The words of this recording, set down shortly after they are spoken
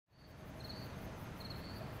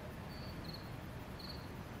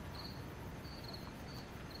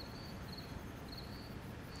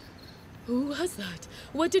Who was that?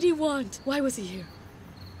 What did he want? Why was he here?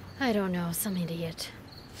 I don't know, some idiot.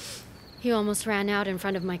 He almost ran out in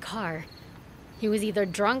front of my car. He was either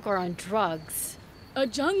drunk or on drugs. A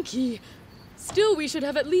junkie? Still, we should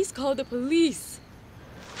have at least called the police.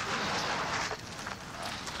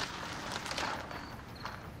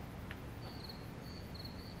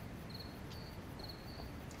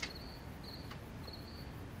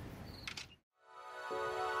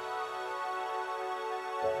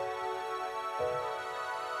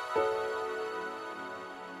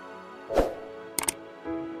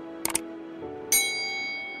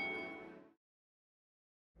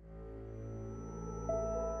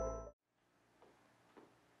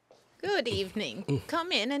 Good evening.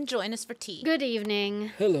 Come in and join us for tea. Good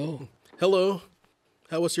evening. Hello. Hello.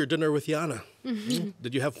 How was your dinner with Yana?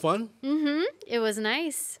 Did you have fun? It was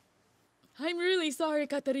nice. I'm really sorry,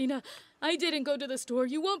 Katarina. I didn't go to the store.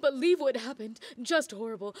 You won't believe what happened. Just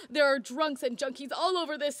horrible. There are drunks and junkies all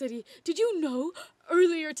over this city. Did you know?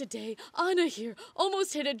 Earlier today, Ana here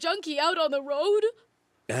almost hit a junkie out on the road.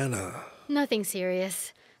 Ana. Nothing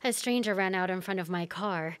serious. A stranger ran out in front of my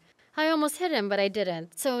car. I almost hit him, but I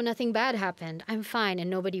didn't, so nothing bad happened. I'm fine and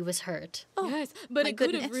nobody was hurt. Oh, yes, but it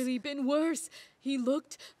could have goodness. really been worse. He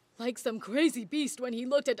looked like some crazy beast when he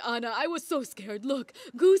looked at Ana. I was so scared. Look,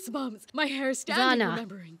 goosebumps. My hair standing Zana.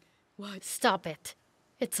 remembering. What? Stop it.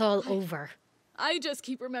 It's all over. I just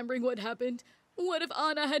keep remembering what happened. What if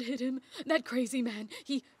Ana had hit him? That crazy man,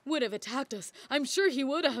 he would have attacked us. I'm sure he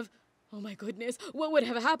would have. Oh my goodness, what would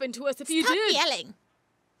have happened to us if he Stop did? yelling.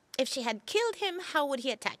 If she had killed him, how would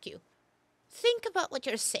he attack you? Think about what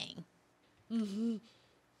you're saying.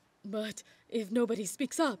 But if nobody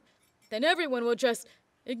speaks up, then everyone will just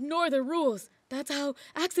ignore the rules. That's how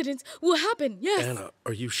accidents will happen, yes. Ana,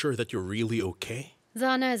 are you sure that you're really okay?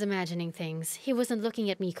 Zana is imagining things. He wasn't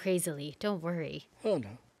looking at me crazily. Don't worry.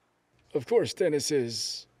 Ana, of course Dennis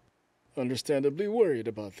is understandably worried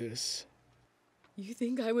about this. You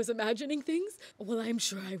think I was imagining things? Well, I'm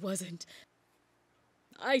sure I wasn't.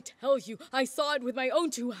 I tell you, I saw it with my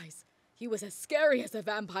own two eyes. He was as scary as a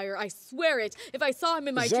vampire, I swear it. If I saw him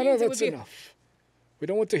in my Zana, dreams, it would that's be... enough. We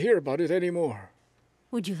don't want to hear about it anymore.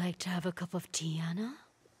 Would you like to have a cup of tea, Anna?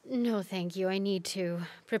 No, thank you. I need to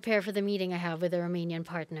prepare for the meeting I have with the Romanian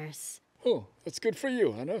partners. Oh, that's good for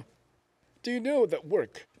you, Ana. Do you know that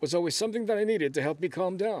work was always something that I needed to help me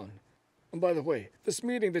calm down? And by the way, this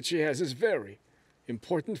meeting that she has is very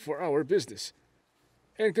important for our business.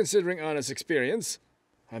 And considering Anna's experience,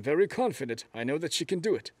 I'm very confident I know that she can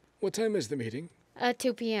do it. What time is the meeting? At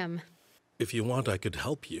 2 p.m. If you want, I could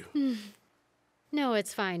help you. No,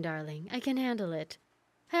 it's fine, darling. I can handle it.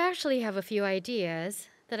 I actually have a few ideas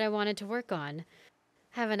that I wanted to work on.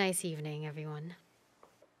 Have a nice evening, everyone.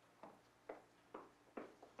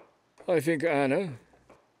 I think Ana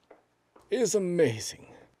is amazing.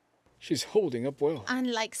 She's holding up well.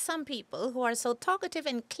 Unlike some people who are so talkative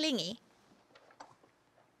and clingy.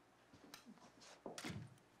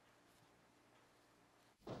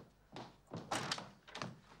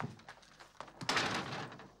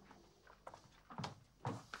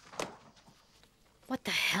 What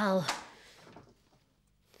the hell?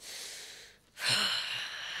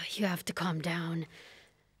 You have to calm down.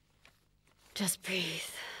 Just breathe.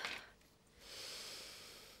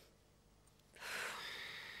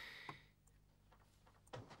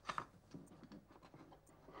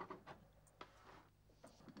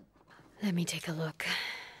 Let me take a look.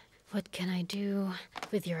 What can I do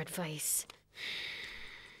with your advice?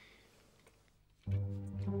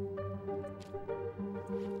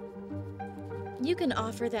 You can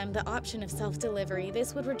offer them the option of self-delivery.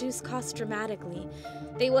 This would reduce costs dramatically.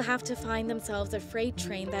 They will have to find themselves a freight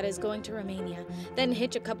train that is going to Romania, then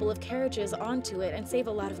hitch a couple of carriages onto it and save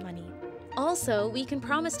a lot of money. Also, we can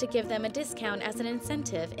promise to give them a discount as an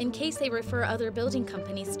incentive in case they refer other building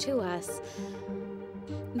companies to us.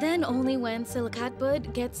 Then only when Silicat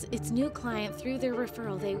Bud gets its new client through their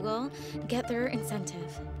referral, they will get their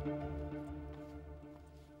incentive.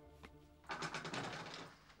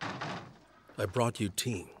 I brought you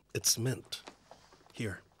tea. It's mint.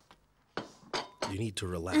 Here. You need to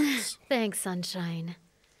relax. Thanks, Sunshine.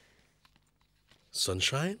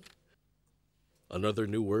 Sunshine? Another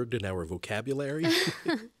new word in our vocabulary?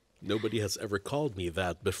 Nobody has ever called me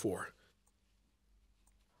that before.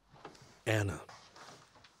 Ana,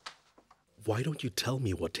 why don't you tell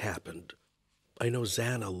me what happened? I know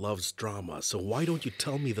Zana loves drama, so why don't you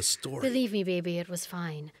tell me the story? Believe me, baby, it was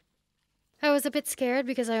fine. I was a bit scared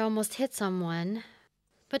because I almost hit someone,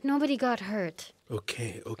 but nobody got hurt.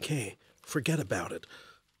 Okay. Forget about it.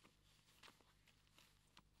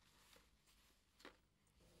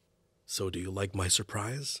 So do you like my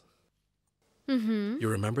surprise? Mm-hmm. You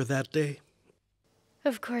remember that day?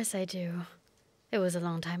 Of course I do. It was a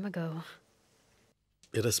long time ago.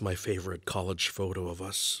 It is my favorite college photo of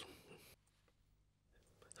us.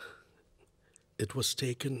 It was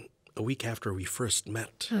taken a week after we first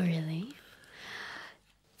met. Oh, really?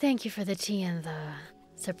 Thank you for the tea and the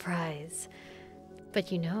surprise.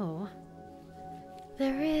 But you know,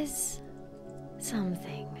 there is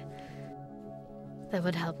something that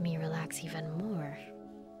would help me relax even more.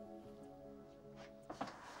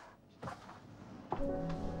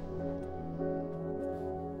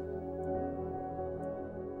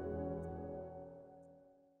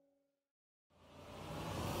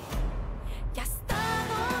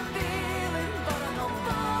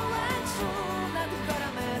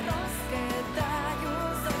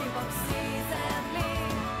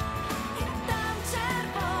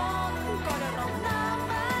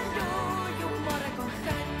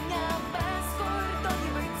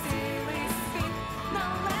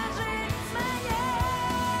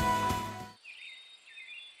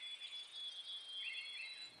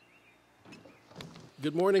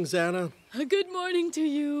 Good morning, Xana. Good morning to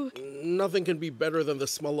you. Nothing can be better than the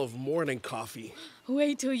smell of morning coffee.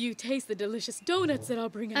 Wait till you taste the delicious donuts that I'll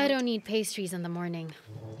bring out. I don't need pastries in the morning.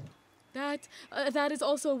 That is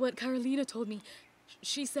also what Carolina told me.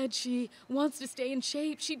 She said she wants to stay in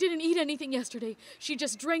shape. She didn't eat anything yesterday. She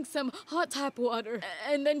just drank some hot tap water.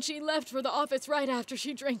 And then she left for the office right after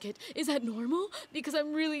she drank it. Is that normal? Because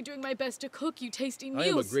I'm really doing my best to cook you tasty meals. I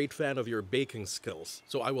am a great fan of your baking skills,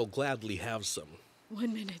 so I will gladly have some.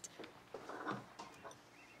 1 minute.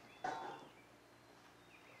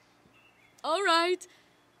 All right.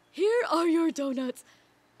 Here are your donuts.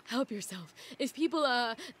 Help yourself. If people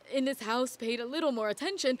in this house paid a little more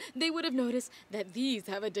attention, they would have noticed that these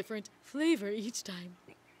have a different flavor each time.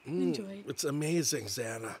 Enjoy. It's amazing,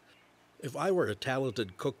 Xana. If I were a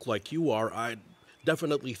talented cook like you are, I'd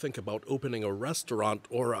definitely think about opening a restaurant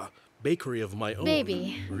or a bakery of my own.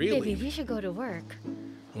 Baby, Really? baby, we should go to work.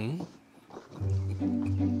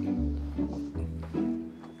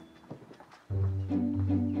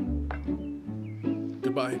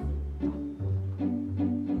 Goodbye.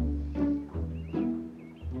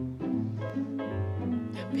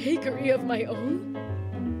 A bakery of my own?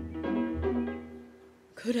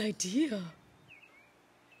 Good idea.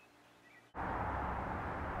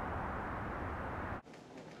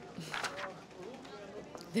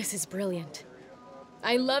 This is brilliant.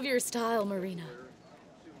 I love your style, Marina.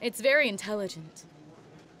 It's very intelligent.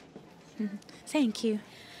 Thank you.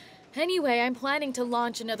 Anyway, I'm planning to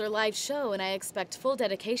launch another live show and I expect full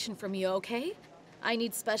dedication from you, okay? I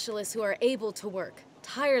need specialists who are able to work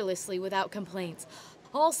tirelessly without complaints.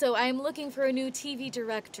 Also, I'm looking for a new TV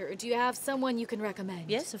director. Do you have someone you can recommend?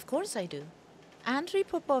 Yes, of course I do. Andrei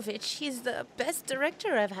Popovich, he's the best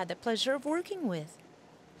director I've had the pleasure of working with.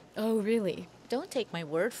 Oh, really? Don't take my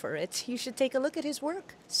word for it. You should take a look at his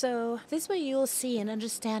work. So, this way you'll see and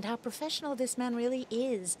understand how professional this man really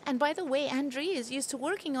is. And by the way, Andrei is used to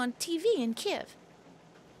working on TV in Kiev.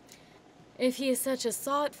 If he is such a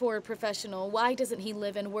sought-for professional, why doesn't he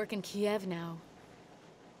live and work in Kiev now?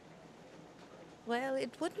 Well,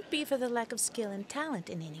 it wouldn't be for the lack of skill and talent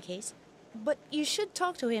in any case. But you should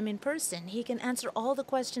talk to him in person. He can answer all the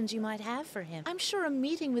questions you might have for him. I'm sure a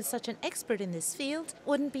meeting with such an expert in this field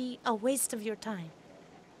wouldn't be a waste of your time.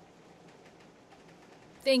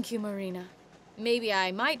 Thank you, Marina. Maybe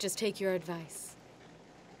I might just take your advice.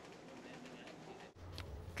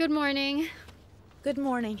 Good morning. Good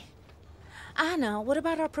morning. Anna, what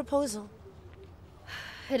about our proposal?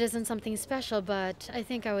 It isn't something special, but I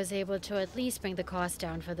think I was able to at least bring the cost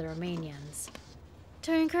down for the Romanians.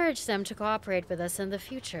 To encourage them to cooperate with us in the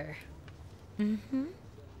future. Mm-hmm.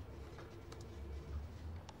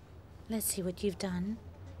 Let's see what you've done.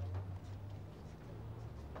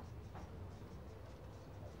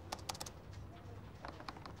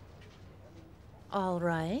 All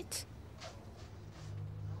right.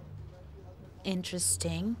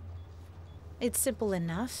 Interesting. It's simple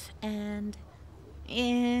enough, and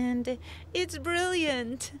it's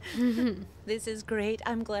brilliant. This is great.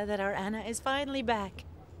 I'm glad that our Anna is finally back.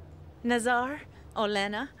 Nazar,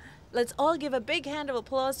 Olena, let's all give a big hand of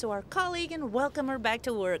applause to our colleague and welcome her back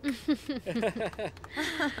to work.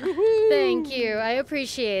 Thank you. I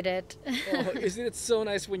appreciate it. Oh, isn't it so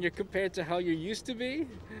nice when you're compared to how you used to be?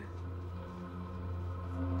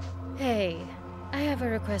 Hey, I have a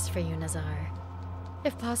request for you, Nazar.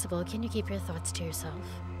 If possible, can you keep your thoughts to yourself?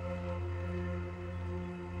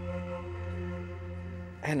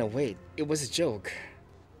 Anna, wait. It was a joke.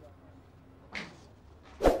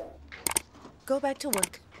 Go back to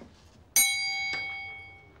work.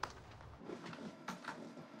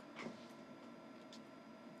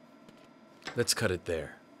 Let's cut it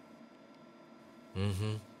there.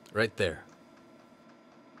 Right there.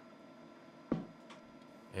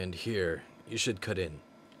 And here, you should cut in.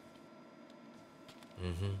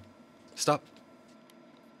 Stop.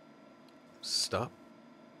 Stop.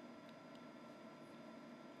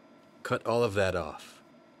 Cut all of that off.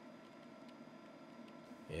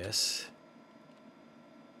 Yes.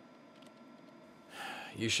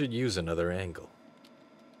 You should use another angle.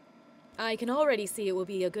 I can already see it will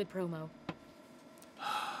be a good promo.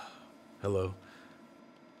 Hello.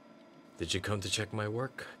 Did you come to check my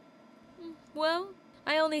work? Well,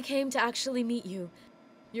 I only came to actually meet you.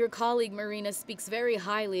 Your colleague Marina speaks very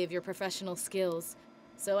highly of your professional skills,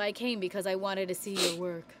 so I came because I wanted to see your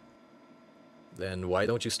work. Then why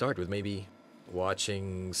don't you start with maybe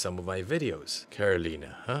watching some of my videos,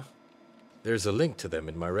 Carolina, huh? There's a link to them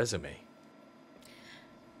in my resume.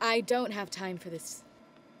 I don't have time for this.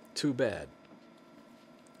 Too bad.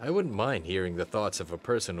 I wouldn't mind hearing the thoughts of a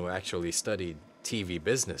person who actually studied TV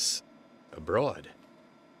business abroad.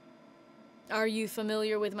 Are you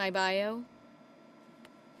familiar with my bio?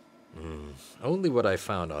 Only what I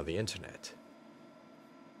found on the internet.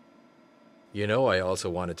 You know, I also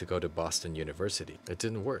wanted to go to Boston University. It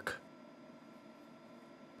didn't work.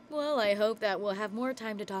 Well, I hope that we'll have more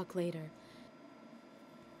time to talk later.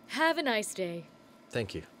 Have a nice day.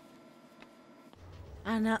 Thank you.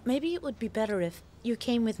 Anna, maybe it would be better if you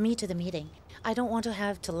came with me to the meeting. I don't want to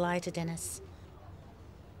have to lie to Dennis.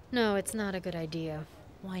 No, it's not a good idea.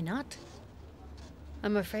 Why not?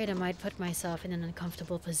 I'm afraid I might put myself in an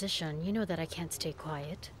uncomfortable position. You know that I can't stay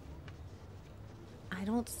quiet. I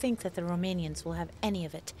don't think that the Romanians will have any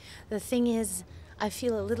of it. The thing is, I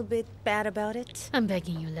feel a little bit bad about it. I'm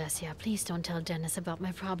begging you, Lesia, please don't tell Dennis about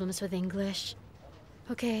my problems with English.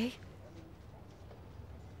 Okay?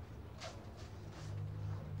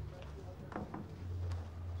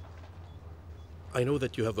 I know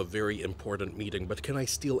that you have a very important meeting, but can I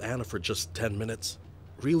steal Anna for just 10 minutes?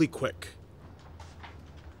 Really quick.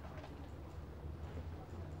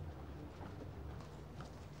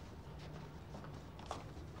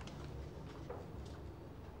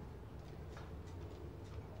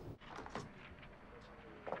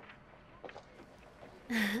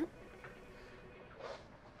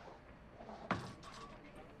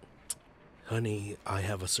 Honey, I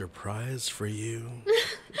have a surprise for you.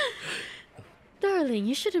 Darling,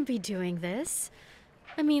 you shouldn't be doing this.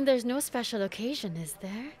 I mean, there's no special occasion, is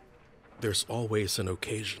there? There's always an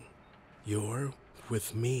occasion. You're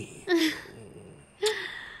with me.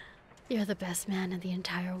 You're the best man in the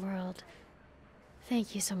entire world.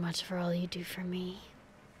 Thank you so much for all you do for me.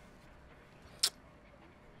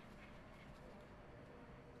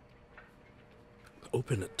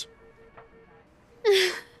 Open it.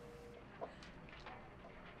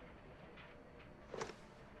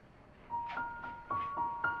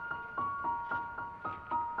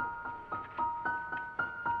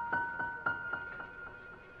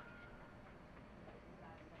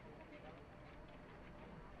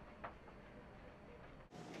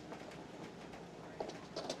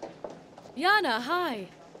 Yana, hi.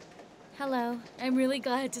 Hello. I'm really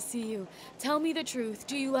glad to see you. Tell me the truth.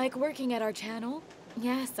 Do you like working at our channel?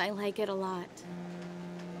 Yes, I like it a lot.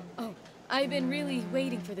 Oh, I've been really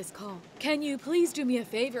waiting for this call. Can you please do me a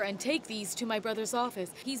favor and take these to my brother's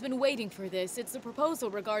office? He's been waiting for this. It's a proposal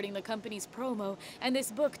regarding the company's promo and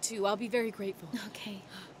this book too. I'll be very grateful. Okay.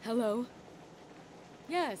 Hello?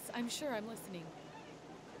 Yes, I'm sure I'm listening.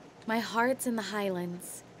 My Heart's in the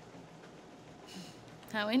Highlands.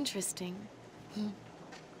 How interesting.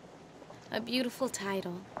 A beautiful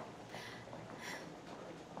title.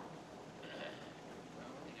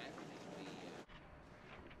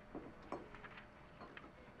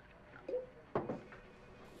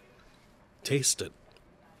 Taste it.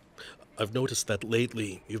 I've noticed that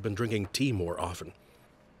lately you've been drinking tea more often.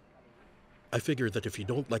 I figured that if you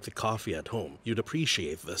don't like the coffee at home, you'd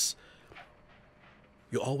appreciate this.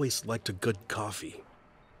 You always liked a good coffee,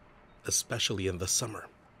 especially in the summer.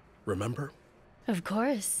 Remember? Of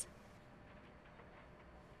course.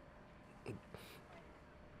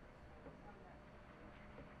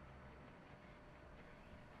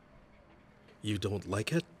 You don't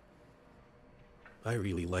like it? I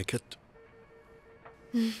really like it.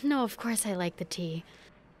 No, of course I like the tea.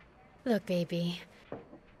 Look, baby.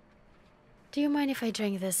 Do you mind if I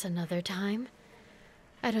drink this another time?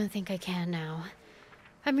 I don't think I can now.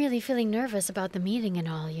 I'm really feeling nervous about the meeting and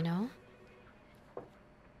all, you know?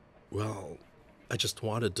 Well, I just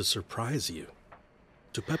wanted to surprise you.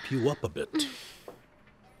 To pep you up a bit.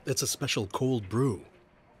 It's a special cold brew.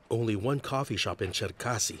 Only one coffee shop in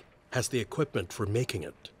Cherkasy has the equipment for making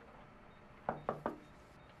it.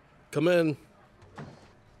 Come in.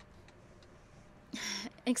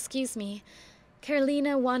 Excuse me.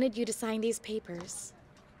 Carolina wanted you to sign these papers.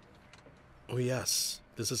 Oh, yes.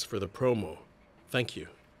 This is for the promo. Thank you.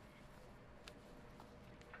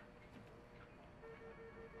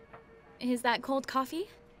 Is that cold coffee?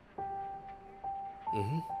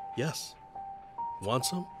 Mm-hmm. Yes. Want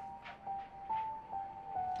some?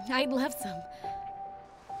 I'd love some.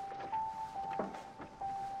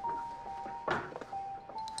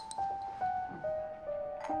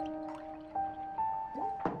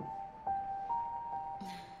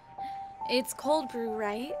 It's cold brew,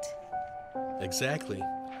 right? Exactly.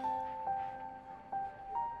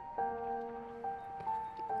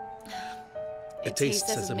 It tastes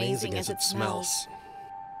as amazing as it smells.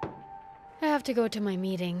 I have to go to my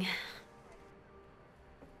meeting.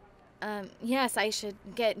 Yes, I should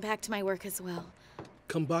get back to my work as well.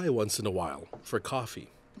 Come by once in a while for coffee.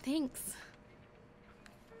 Thanks.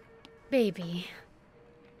 Baby.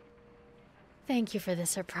 Thank you for the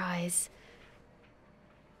surprise.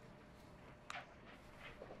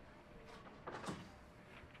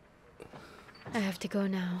 I have to go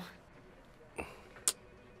now.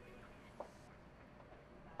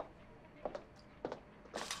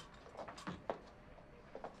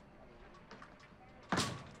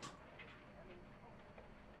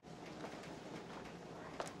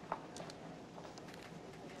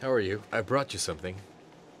 How are you? I brought you something.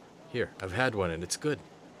 Here, I've had one and it's good.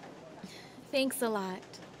 Thanks a lot.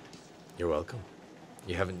 You're welcome.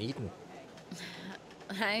 You haven't eaten.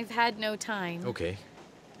 I've had no time. Okay.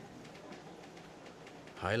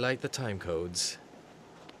 Highlight the time codes.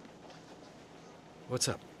 What's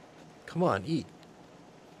up? Come on, eat.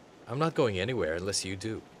 I'm not going anywhere unless you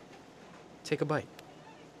do. Take a bite.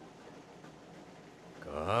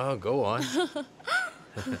 Go on.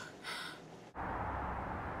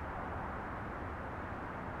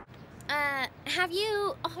 Have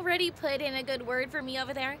you already put in a good word for me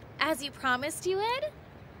over there, as you promised you would?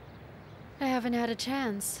 I haven't had a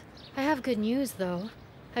chance. I have good news, though.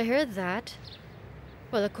 I heard that.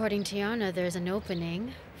 Well, according to Yana, there's an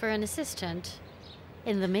opening for an assistant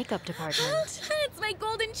in the makeup department. It's my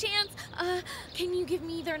golden chance. Can you give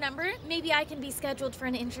me their number? Maybe I can be scheduled for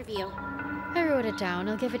an interview. I wrote it down.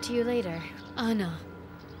 I'll give it to you later. Ana.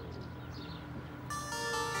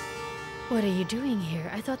 What are you doing here?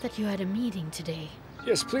 I thought that you had a meeting today.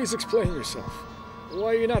 Yes, please explain yourself.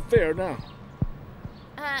 Why are you not there now?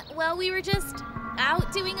 Well, we were just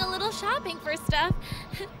out doing a little shopping for stuff.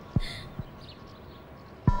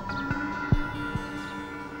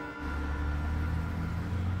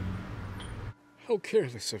 How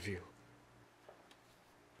careless of you.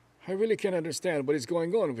 I really can't understand what is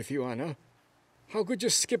going on with you, Ana. How could you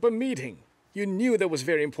skip a meeting? You knew that was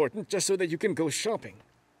very important just so that you can go shopping.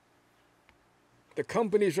 The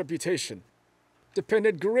company's reputation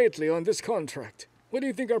depended greatly on this contract. What do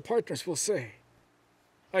you think our partners will say?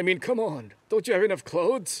 I mean, come on. Don't you have enough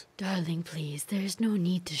clothes? Darling, please, there's no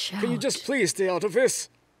need to shout. Can you just please stay out of this?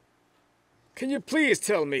 Can you please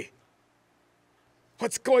tell me?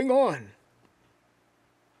 What's going on?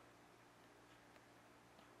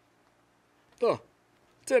 Oh,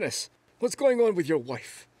 Dennis, what's going on with your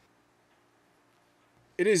wife?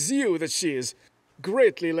 It is you that she is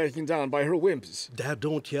greatly letting down by her whims. Dad,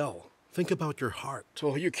 don't yell. Think about your heart.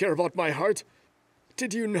 Oh, you care about my heart?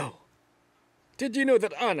 Did you know? Did you know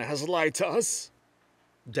that Ana has lied to us?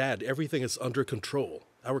 Dad, everything is under control.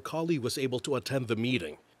 Our colleague was able to attend the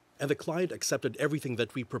meeting, and the client accepted everything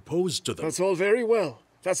that we proposed to them. That's all very well.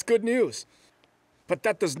 That's good news. But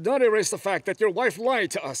that does not erase the fact that your wife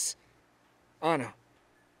lied to us. Ana,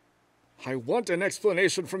 I want an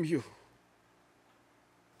explanation from you.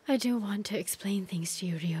 I do want to explain things to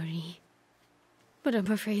you, Riori. But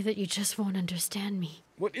I'm afraid that you just won't understand me.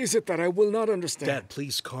 What is it that I will not understand? Dad,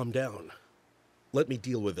 please calm down. Let me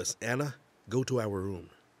deal with this. Ana, go to our room.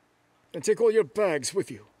 And take all your bags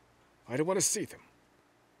with you. I don't want to see them.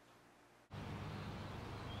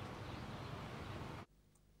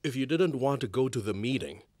 If you didn't want to go to the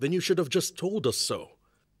meeting, then you should have just told us so.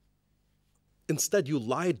 Instead, you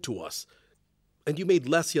lied to us. And you made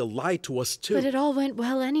Lesia lie to us too. But it all went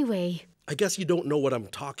well anyway. I guess you don't know what I'm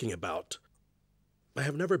talking about. I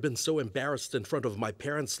have never been so embarrassed in front of my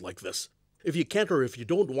parents like this. If you can't or if you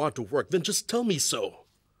don't want to work, then just tell me so.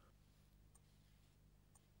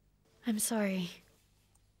 I'm sorry.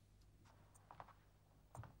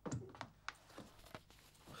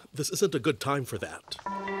 This isn't a good time for that.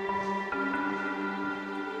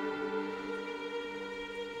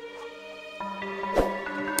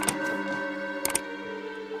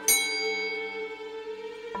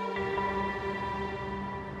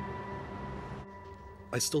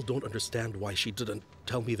 I still don't understand why she didn't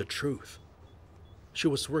tell me the truth. She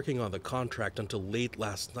was working on the contract until late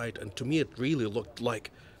last night, and to me it really looked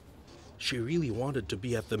like she really wanted to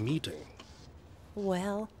be at the meeting.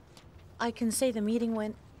 Well, I can say the meeting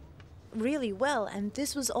went really well, and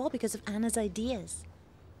this was all because of Anna's ideas.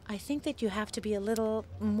 I think that you have to be a little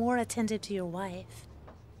more attentive to your wife.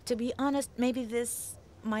 To be honest, maybe this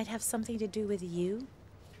might have something to do with you.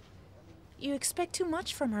 You expect too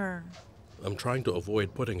much from her. I'm trying to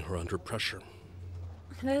avoid putting her under pressure.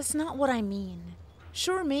 That's not what I mean.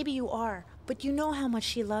 Sure, maybe you are, but you know how much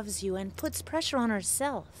she loves you and puts pressure on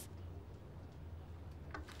herself.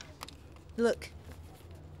 Look,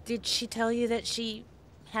 did she tell you that she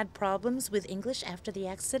had problems with English after the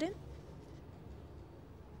accident?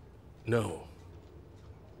 No.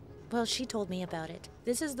 Well, she told me about it.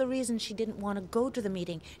 This is the reason she didn't want to go to the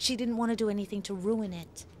meeting. She didn't want to do anything to ruin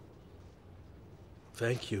it.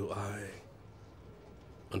 Thank you. I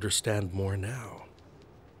understand more now.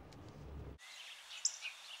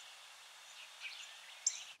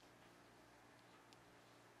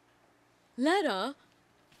 Lena,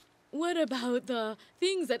 what about the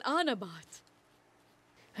things that Ana bought?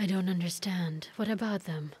 I don't understand. What about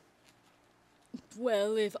them?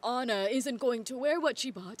 Well, if Ana isn't going to wear what she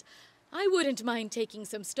bought, I wouldn't mind taking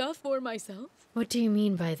some stuff for myself. What do you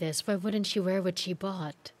mean by this? Why wouldn't she wear what she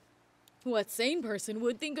bought? What sane person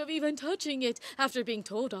would think of even touching it after being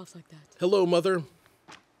told off like that? Hello, Mother.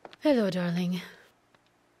 Hello, darling.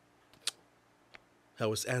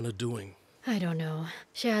 How is Ana doing? I don't know.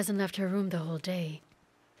 She hasn't left her room the whole day.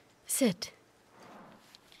 Sit.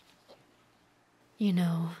 You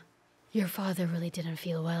know, your father really didn't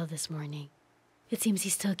feel well this morning. It seems he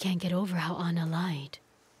still can't get over how Ana lied.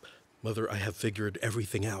 Mother, I have figured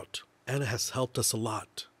everything out. Ana has helped us a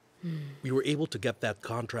lot. We were able to get that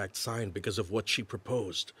contract signed because of what she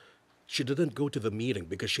proposed. She didn't go to the meeting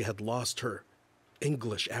because she had lost her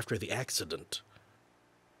English after the accident.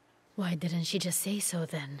 Why didn't she just say so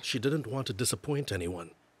then? She didn't want to disappoint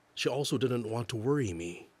anyone. She also didn't want to worry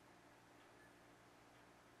me.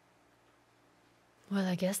 Well,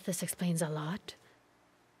 I guess this explains a lot.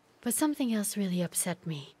 But something else really upset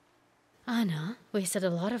me. Ana wasted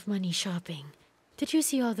a lot of money shopping. Did you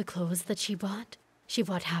see all the clothes that she bought? She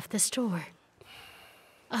bought half the store.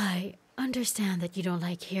 I understand that you don't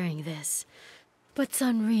like hearing this. But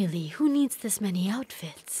son, really, who needs this many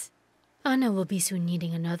outfits? Ana will be soon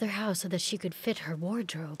needing another house so that she could fit her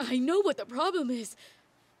wardrobe. I know what the problem is.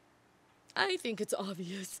 I think it's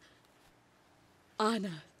obvious.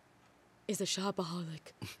 Ana is a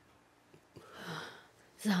shopaholic.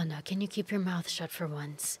 Zana, can you keep your mouth shut for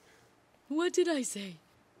once? What did I say?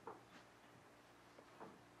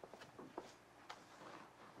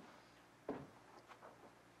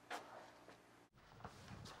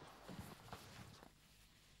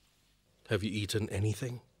 Have you eaten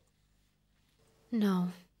anything? No.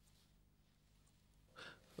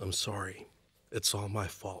 I'm sorry. It's all my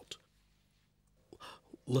fault.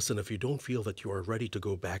 Listen, if you don't feel that you are ready to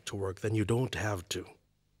go back to work, then you don't have to.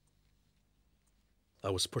 I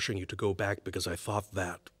was pushing you to go back because I thought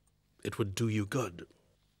that it would do you good.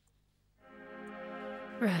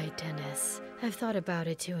 Right, Dennis. I've thought about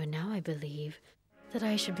it too, and now I believe that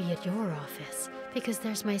I should be at your office, because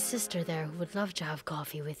there's my sister there who would love to have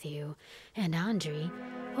coffee with you, and Andre,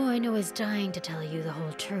 who I know is dying to tell you the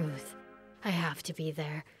whole truth. I have to be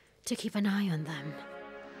there to keep an eye on them.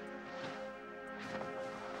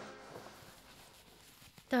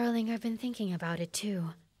 Darling, I've been thinking about it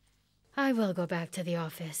too. I will go back to the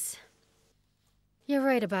office. You're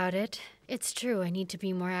right about it. It's true, I need to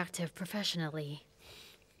be more active professionally.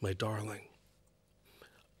 My darling,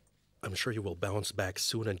 I'm sure you will bounce back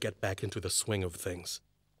soon and get back into the swing of things.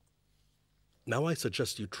 Now I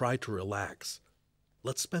suggest you try to relax.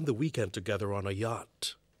 Let's spend the weekend together on a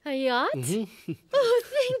yacht. A yacht? Mm-hmm. Oh,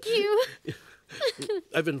 thank you.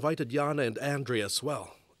 I've invited Yana and Andrea as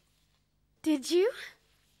well. Did you?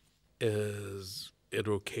 Is it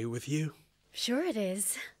okay with you? Sure it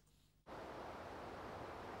is.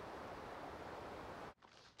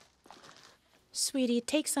 Sweetie,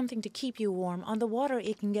 take something to keep you warm. On the water,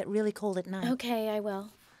 it can get really cold at night. Okay, I will.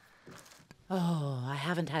 Oh, I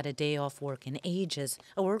haven't had a day off work in ages.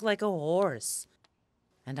 I work like a horse.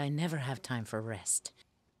 And I never have time for rest.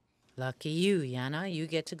 Lucky you, Yana. You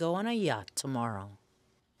get to go on a yacht tomorrow.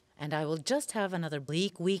 And I will just have another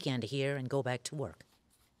bleak weekend here and go back to work.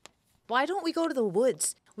 Why don't we go to the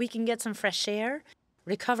woods? We can get some fresh air,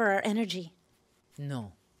 recover our energy.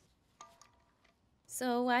 No.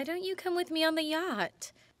 So why don't you come with me on the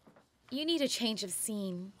yacht? You need a change of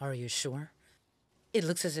scene. Are you sure? It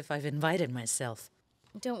looks as if I've invited myself.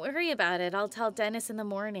 Don't worry about it. I'll tell Dennis in the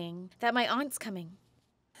morning that my aunt's coming.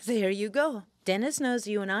 There you go. Dennis knows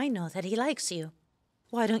you and I know that he likes you.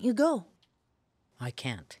 Why don't you go? I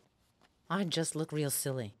can't. I'd just look real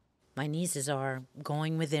silly. My nieces are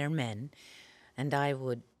going with their men, and I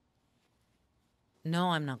would... No,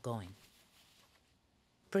 I'm not going.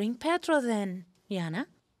 Bring Petro then, Yana.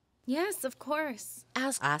 Yes, of course.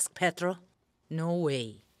 Ask Petro. No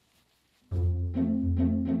way.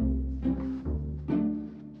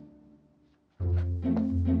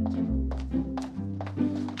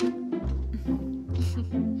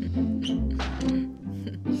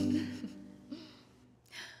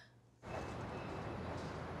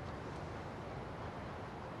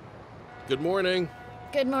 Good morning.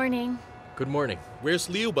 Good morning. Good morning. Where's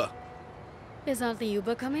Liuba? Is Aunt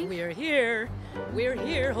Liuba coming? We're here. We're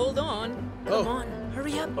here. Hold on. Come on.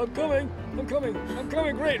 Hurry up. I'm coming.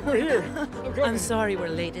 Great, we're here. I'm coming. I'm sorry we're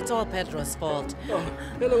late. It's all Petro's fault. Oh,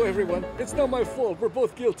 hello, everyone. It's not my fault. We're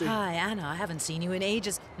both guilty. Hi, Anna. I haven't seen you in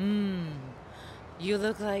ages. You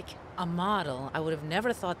look like a model. I would have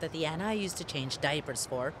never thought that the Anna I used to change diapers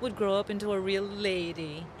for would grow up into a real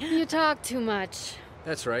lady. You talk too much.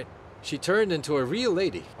 That's right. She turned into a real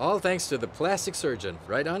lady, all thanks to the plastic surgeon,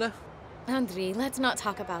 right, Anna? Andrei, let's not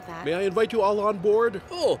talk about that. May I invite you all on board?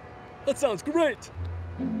 Oh, that sounds great.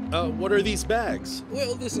 What are these bags?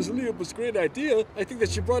 Well, this is Liuba's great idea. I think that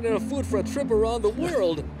she brought enough food for a trip around the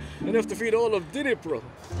world. Enough to feed all of Dnipro.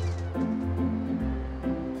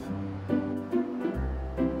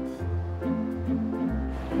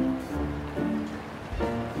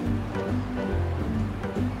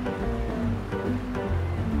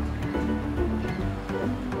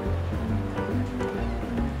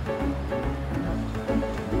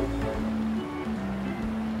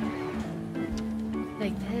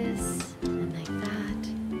 Like this, and like that.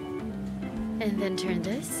 And then turn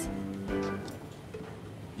this.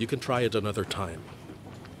 You can try it another time.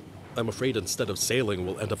 I'm afraid instead of sailing,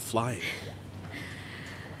 we'll end up flying.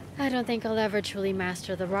 I don't think I'll ever truly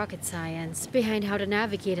master the rocket science behind how to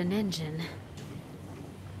navigate an engine.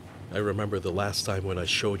 I remember the last time when I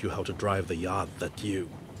showed you how to drive the yacht that you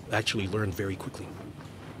actually learned very quickly.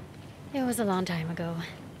 It was a long time ago.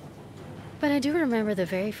 But I do remember the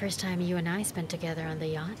very first time you and I spent together on the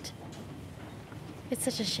yacht. It's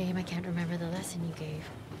such a shame I can't remember the lesson you gave.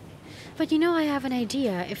 But you know, I have an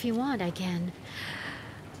idea. If you want, I can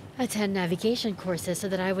attend navigation courses so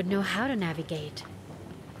that I would know how to navigate.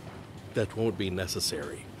 That won't be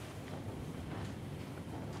necessary.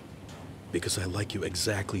 Because I like you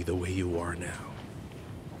exactly the way you are now.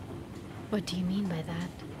 What do you mean by that?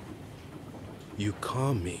 You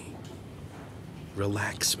calm me,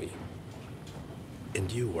 relax me, and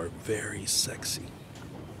you are very sexy.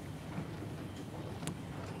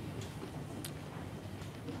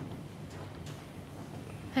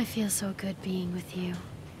 I feel so good being with you.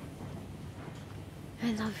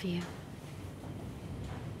 I love you.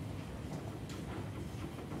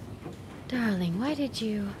 Darling, why did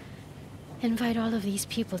you invite all of these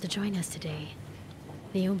people to join us today?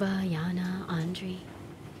 Liuba, Yana, Andrei.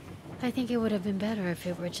 I think it would have been better if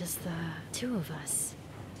it were just the two of us.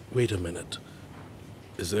 Wait a minute.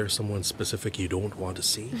 Is there someone specific you don't want to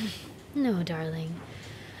see? No, darling.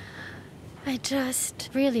 I just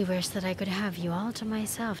really wish that I could have you all to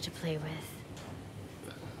myself to play with.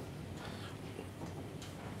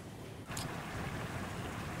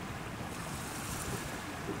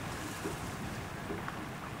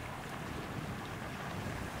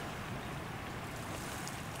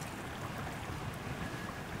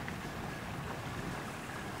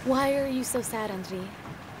 Why are you so sad, Andrei?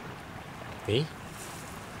 Me?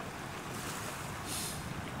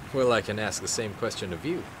 Well, I can ask the same question of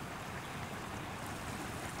you.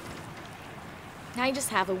 I just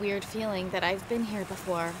have a weird feeling that I've been here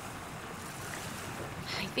before.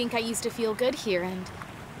 I think I used to feel good here, and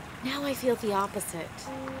now I feel the opposite.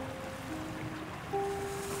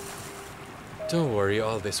 Don't worry,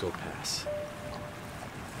 all this will pass.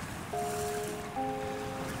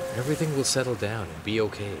 Everything will settle down and be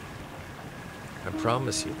okay. I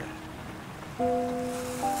promise you that.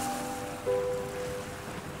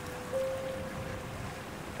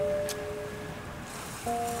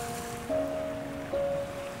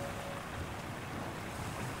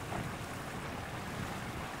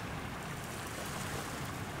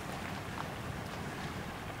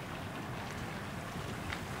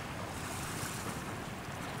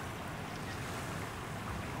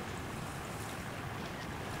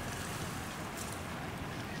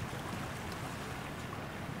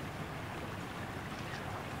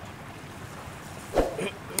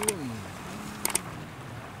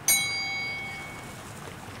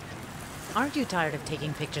 Aren't you tired of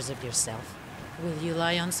taking pictures of yourself? Will you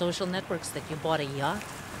lie on social networks that you bought a yacht?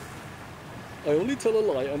 I only tell a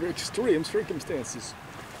lie under extreme circumstances.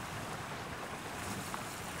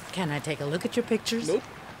 Can I take a look at your pictures? Nope.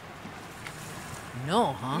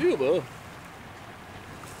 No, huh? Neither.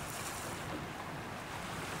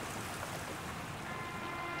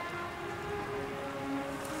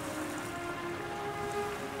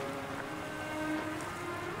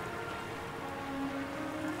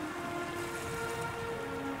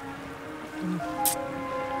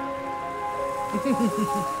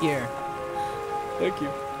 Here. Thank you.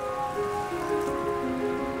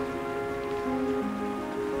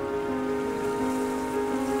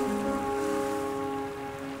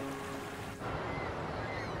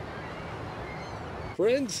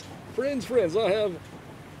 Friends, I have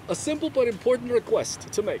a simple but important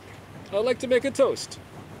request to make. I'd like to make a toast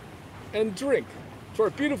and drink to our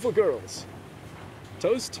beautiful girls.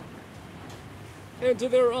 Toast? And to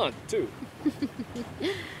their aunt, too.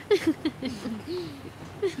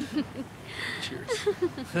 Cheers.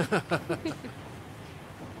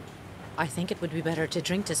 I think it would be better to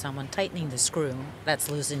drink to someone tightening the screw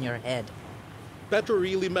that's loose in your head. Petro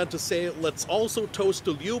really meant to say, let's also toast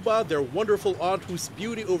to Lyuba, their wonderful aunt whose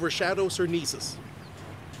beauty overshadows her nieces.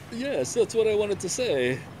 Yes, that's what I wanted to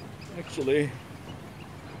say, actually.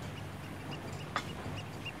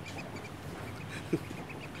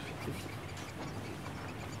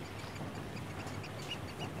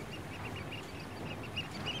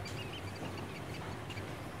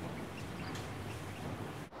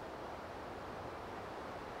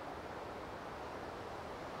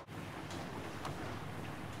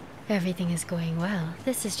 Everything is going well.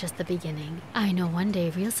 This is just the beginning. I know one day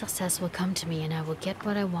real success will come to me and I will get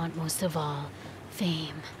what I want most of all.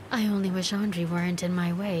 Fame. I only wish Andre weren't in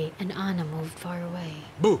my way and Ana moved far away.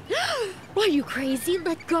 Boo! Are you crazy?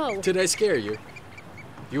 Let go! Did I scare you?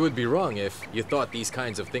 You would be wrong if you thought these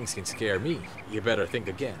kinds of things can scare me. You better think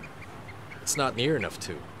again. It's not near enough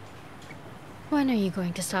to. When are you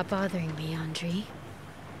going to stop bothering me, Andre?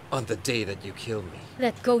 On the day that you kill me.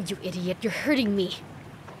 Let go, you idiot. You're hurting me.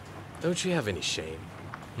 Don't you have any shame?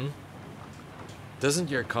 Doesn't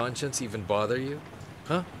your conscience even bother you?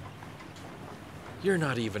 Huh? You're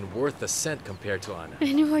not even worth a cent compared to Ana.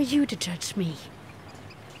 And who are you to judge me?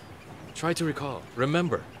 Try to recall.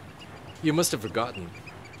 Remember. You must have forgotten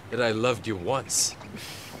that I loved you once.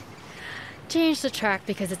 Change the track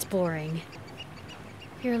because it's boring.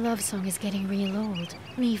 Your love song is getting real old.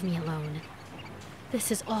 Leave me alone. This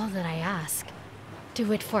is all that I ask.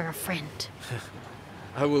 Do it for a friend.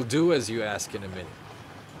 I will do as you ask in a minute,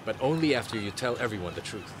 but only after you tell everyone the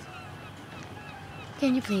truth.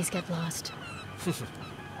 Can you please get lost?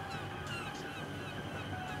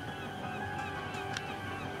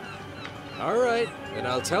 All right, then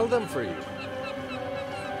I'll tell them for you.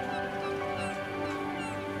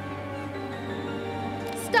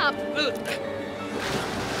 Stop!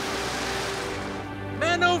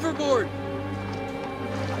 Man overboard!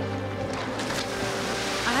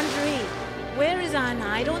 Andre, where is Ana?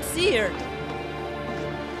 I don't see her.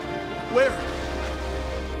 Where?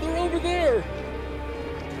 They're over there!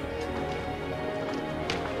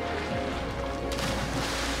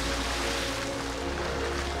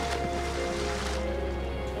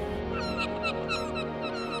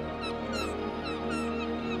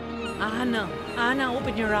 Ana,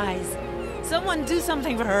 open your eyes. Someone do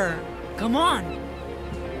something for her. Come on.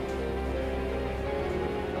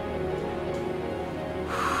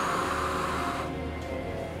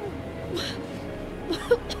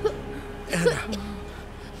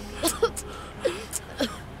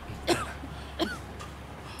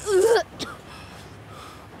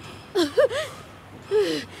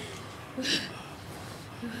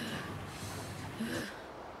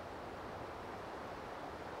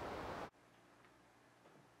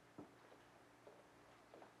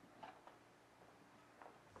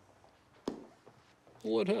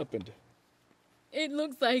 What happened? It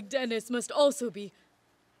looks like Dennis must also be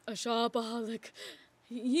a shopaholic.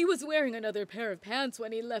 He was wearing another pair of pants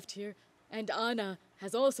when he left here, and Ana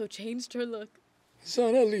has also changed her look.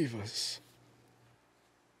 Sana, leave us.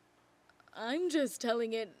 I'm just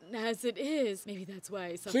telling it as it is. Maybe that's why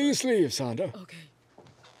I suffer. Please leave, Sana. Okay.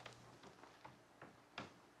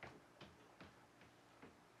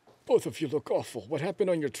 Both of you look awful. What happened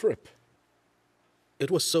on your trip? It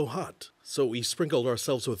was so hot, so we sprinkled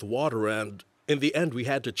ourselves with water and, in the end, we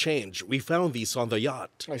had to change. We found these on the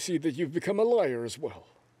yacht. I see that you've become a liar as well.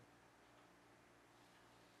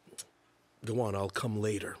 Go on, I'll come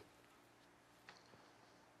later.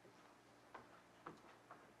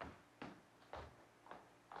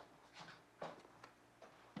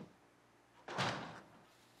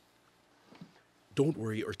 Don't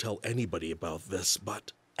worry or tell anybody about this,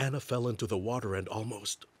 but Anna fell into the water and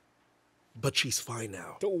almost... But she's fine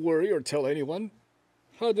now. Don't worry or tell anyone?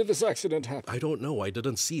 How did this accident happen? I don't know. I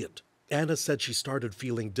didn't see it. Anna said she started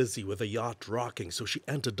feeling dizzy with the yacht rocking, so she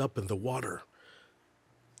ended up in the water.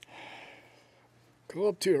 Go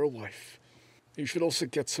up to your wife. You should also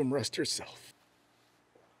get some rest yourself.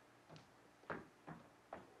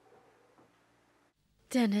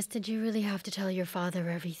 Dennis, did you really have to tell your father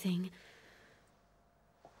everything?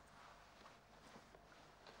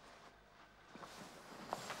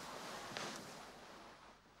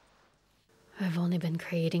 I've only been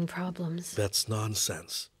creating problems. That's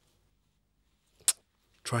nonsense.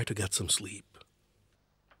 Try to get some sleep.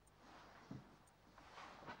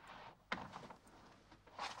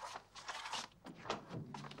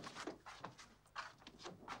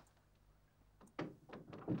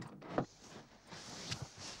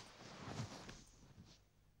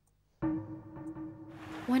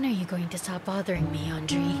 When are you going to stop bothering me,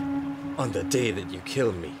 Andre? On the day that you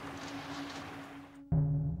kill me.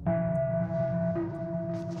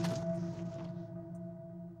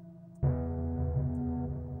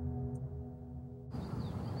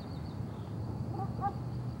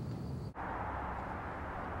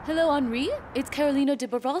 Hello, Henri. It's Karolina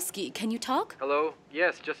Dubrovsky. Can you talk? Hello?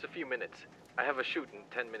 Yes, just a few minutes. I have a shoot in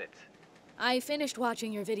 10 minutes. I finished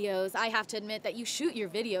watching your videos. I have to admit that you shoot your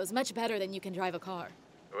videos much better than you can drive a car.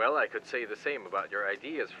 Well, I could say the same about your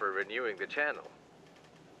ideas for renewing the channel.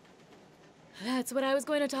 That's what I was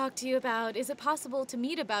going to talk to you about. Is it possible to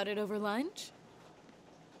meet about it over lunch?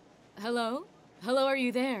 Hello? Hello, are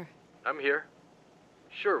you there? I'm here.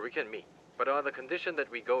 Sure, we can meet, but on the condition that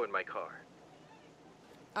we go in my car.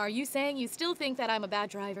 Are you saying you still think that I'm a bad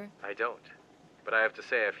driver? I don't. But I have to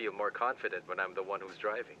say I feel more confident when I'm the one who's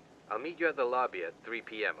driving. I'll meet you at the lobby at 3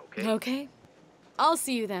 p.m., okay? Okay. I'll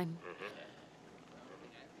see you then.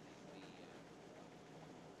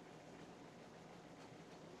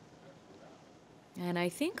 And I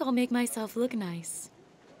think I'll make myself look nice.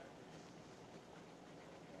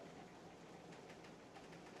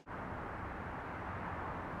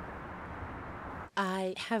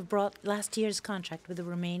 I have brought last year's contract with the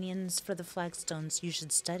Romanians for the flagstones you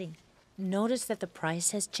should study. Notice that the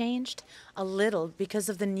price has changed a little because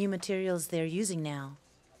of the new materials they're using now.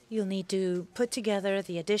 You'll need to put together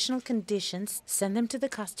the additional conditions, send them to the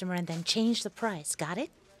customer, and then change the price. Got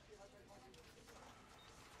it?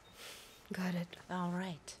 Got it. All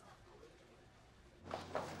right.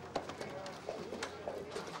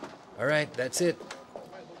 All right, that's it.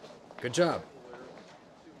 Good job.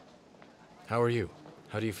 How are you?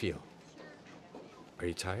 How do you feel? Are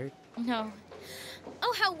you tired? No.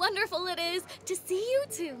 Oh, how wonderful it is to see you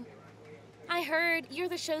two. I heard you're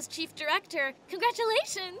the show's chief director.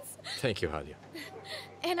 Congratulations. Thank you, Hadia.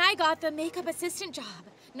 And I got the makeup assistant job.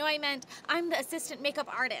 No, I meant I'm the assistant makeup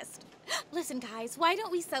artist. Listen, guys, why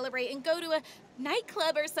don't we celebrate and go to a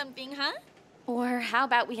nightclub or something, huh? Or how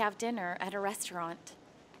about we have dinner at a restaurant?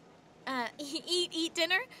 Eat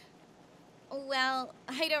dinner? Well,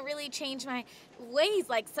 I don't really change my ways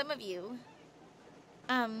like some of you.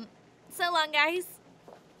 So long, guys.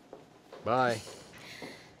 Bye.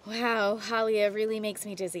 Wow, Halia really makes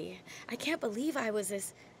me dizzy. I can't believe I was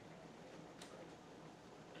this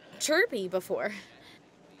chirpy before.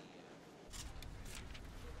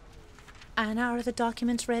 Anna, are the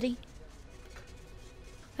documents ready?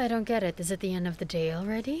 I don't get it. Is it the end of the day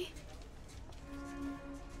already?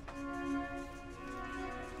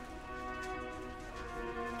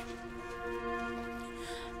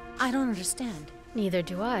 I don't understand. Neither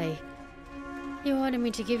do I. You wanted me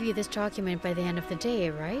to give you this document by the end of the day,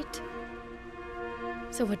 right?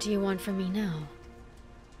 So what do you want from me now?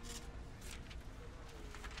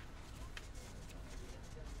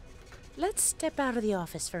 Let's step out of the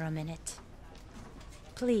office for a minute.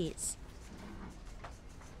 Please.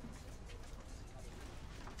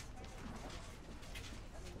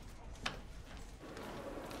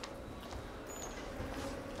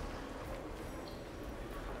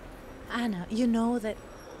 Anna, you know that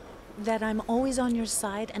I'm always on your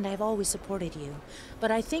side and I've always supported you.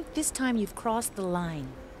 But I think this time you've crossed the line.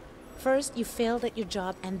 First, you failed at your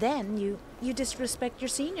job, and then you disrespect your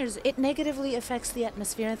seniors. It negatively affects the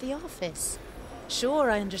atmosphere at the office. Sure,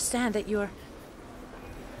 I understand that you're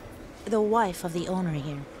the wife of the owner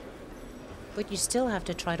here. But you still have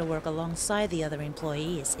to try to work alongside the other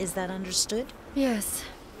employees. Is that understood? Yes.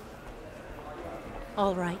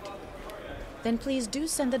 All right. Then please do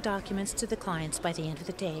send the documents to the clients by the end of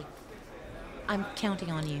the day. I'm counting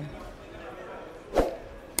on you.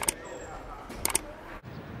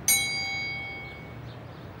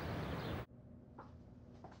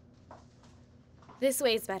 This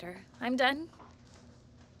way's better. I'm done.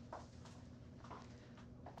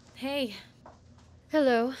 Hey,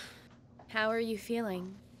 Hello. how are you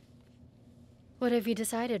feeling? What have you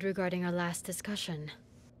decided regarding our last discussion?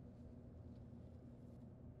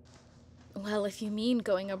 Well, if you mean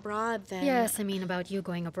going abroad, then... Yes, I mean about you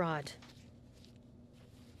going abroad.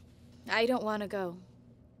 I don't want to go.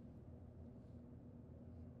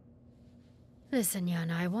 Listen,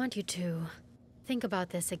 Yana, I want you to think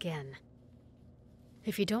about this again.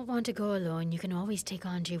 If you don't want to go alone, you can always take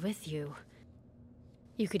Anji with you.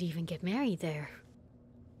 You could even get married there.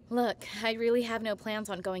 Look, I really have no plans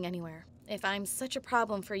on going anywhere. If I'm such a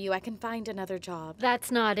problem for you, I can find another job.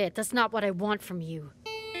 That's not it. That's not what I want from you.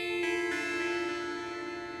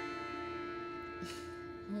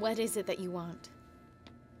 What is it that you want?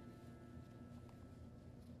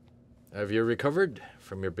 Have you recovered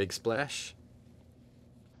from your big splash?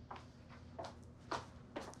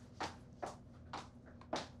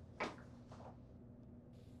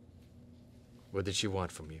 What did she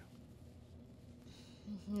want from you?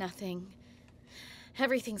 Nothing.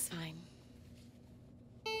 Everything's fine.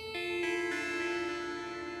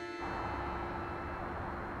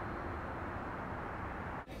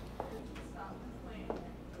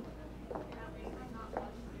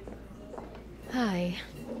 Hi.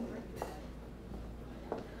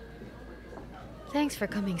 Thanks for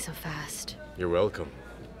coming so fast. You're welcome.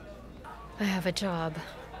 I have a job.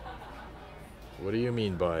 What do you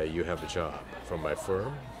mean by you have a job? From my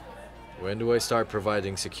firm? When do I start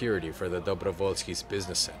providing security for the Dobrovolsky's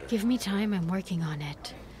business center? Give me time, I'm working on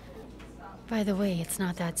it. By the way, it's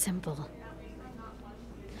not that simple.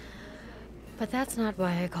 But that's not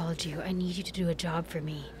why I called you. I need you to do a job for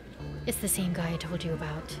me. It's the same guy I told you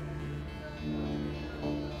about.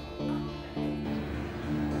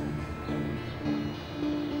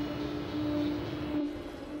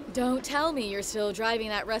 Don't tell me you're still driving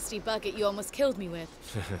that rusty bucket you almost killed me with.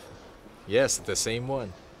 Yes, the same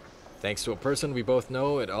one. Thanks to a person we both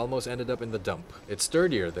know, it almost ended up in the dump. It's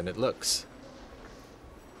sturdier than it looks.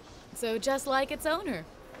 So just like its owner.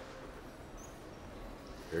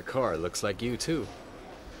 Your car looks like you too.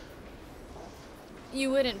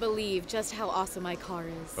 You wouldn't believe just how awesome my car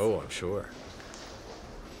is. Oh, I'm sure.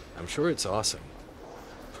 I'm sure it's awesome.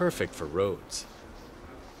 Perfect for roads.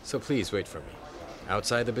 So please wait for me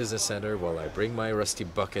outside the business center while I bring my rusty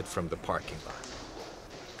bucket from the parking lot.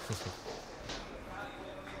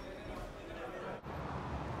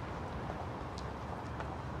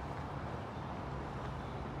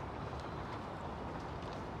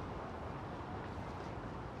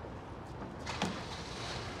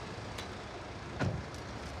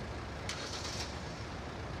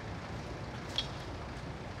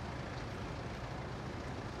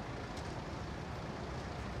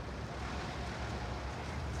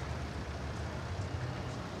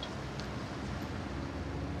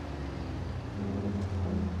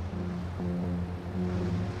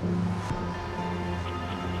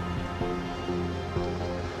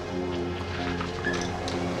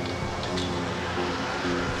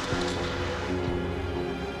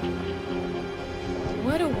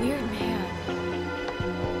 What a weird man.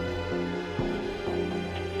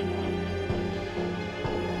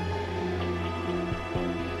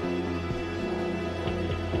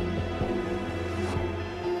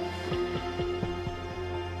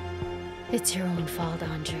 It's your own fault,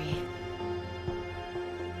 Andre.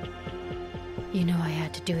 You know I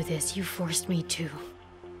had to do this. You forced me to.